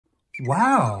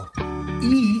Wow!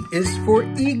 E is for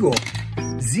eagle.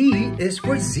 Z is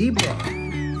for zebra.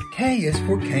 K is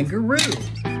for kangaroo.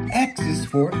 X is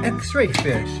for x-ray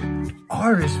fish.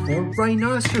 R is for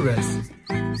rhinoceros.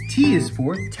 T is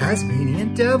for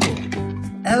Tasmanian devil.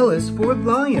 L is for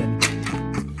lion.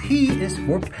 P is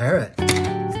for parrot.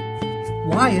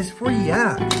 Y is for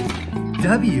yak.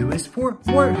 W is for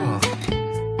warthog.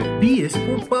 B is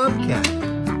for bobcat.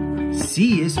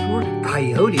 C is for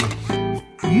coyote.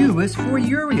 U is for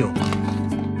Uriel.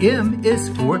 M is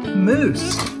for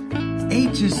moose.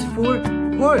 H is for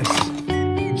horse.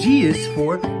 G is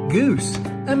for goose.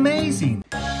 Amazing!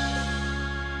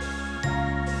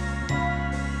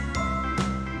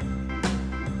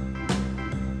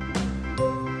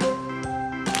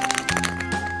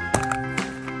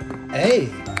 A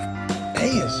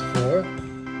is for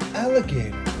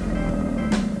alligator.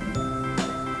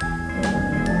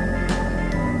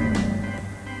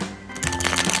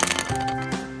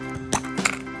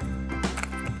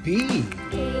 B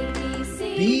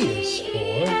is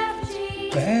for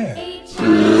bear.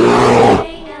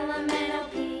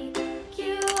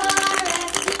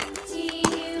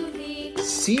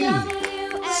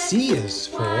 C is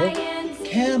for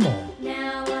camel.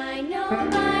 Now I know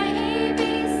my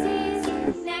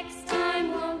ABCs. Next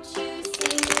time won't you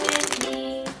sing with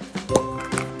me?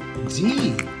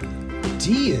 D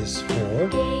is for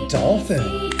dolphin.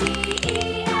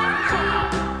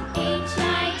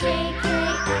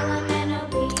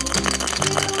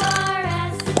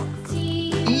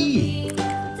 E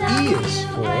is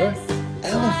for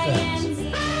elephant.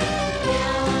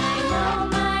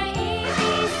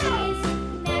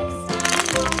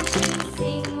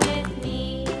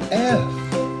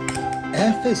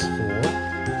 F is for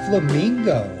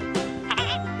flamingo.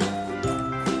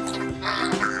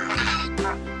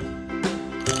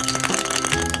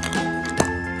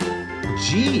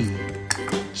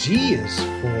 G is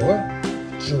for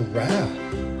giraffe.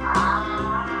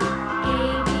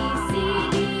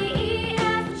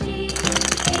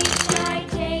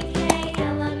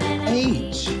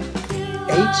 H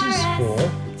is for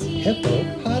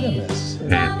hippopotamus.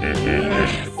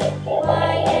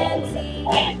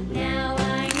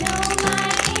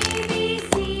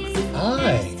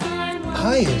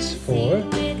 I is for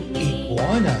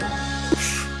iguana.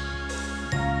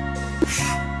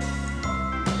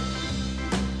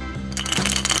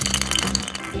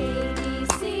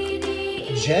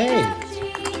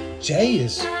 J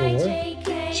is for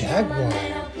jaguar.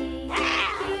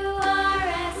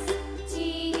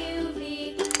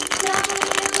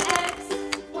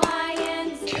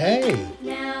 K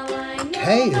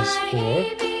is for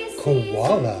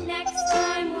koala.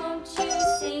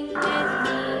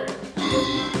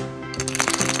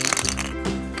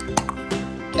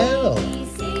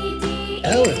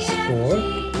 L is for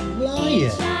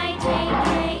lion.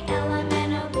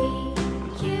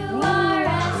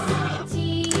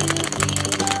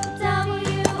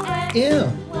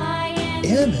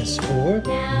 M is for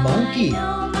monkey.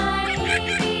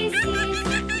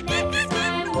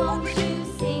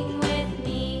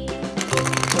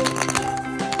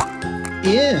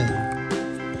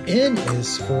 N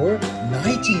is for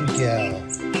nightingale.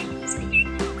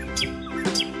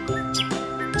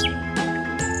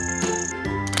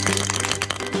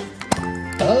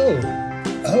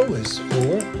 O is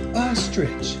for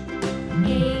ostrich.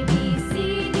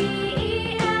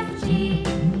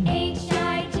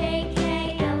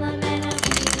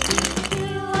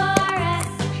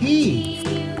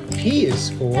 P is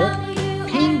for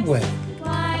penguin.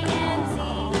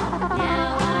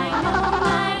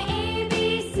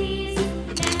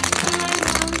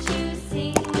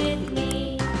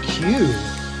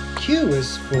 Q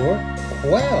is for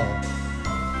quail.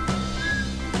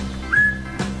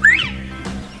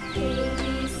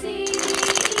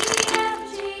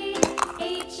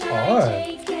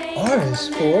 R is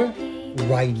for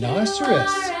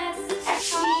rhinoceros.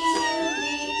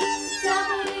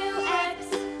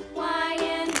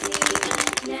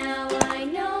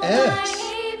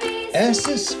 S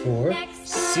is for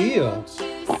seal.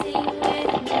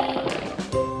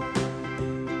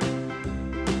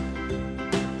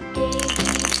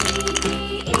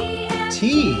 T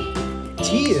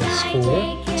is for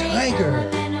tiger.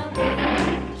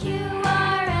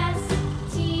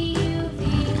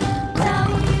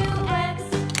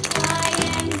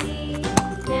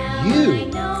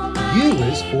 U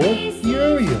is for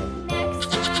Uriel.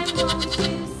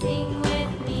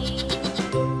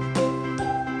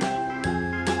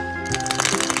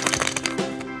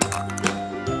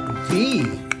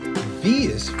 V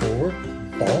is for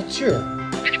vulture.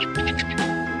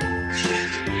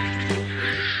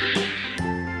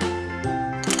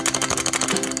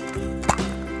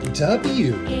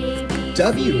 W.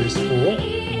 W is for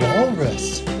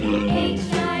walrus.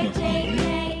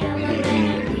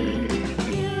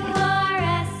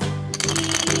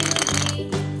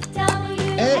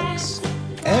 X.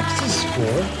 X is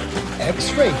for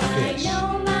X-ray fish.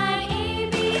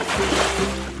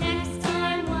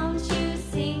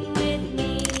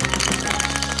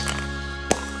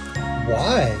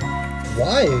 Y.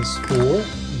 Y is for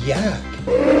yak.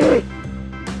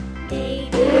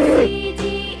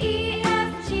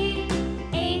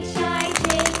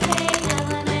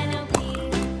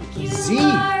 Z.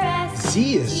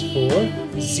 Z is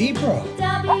for zebra.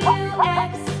 W,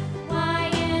 X, Y,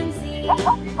 and Z.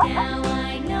 Now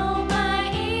I know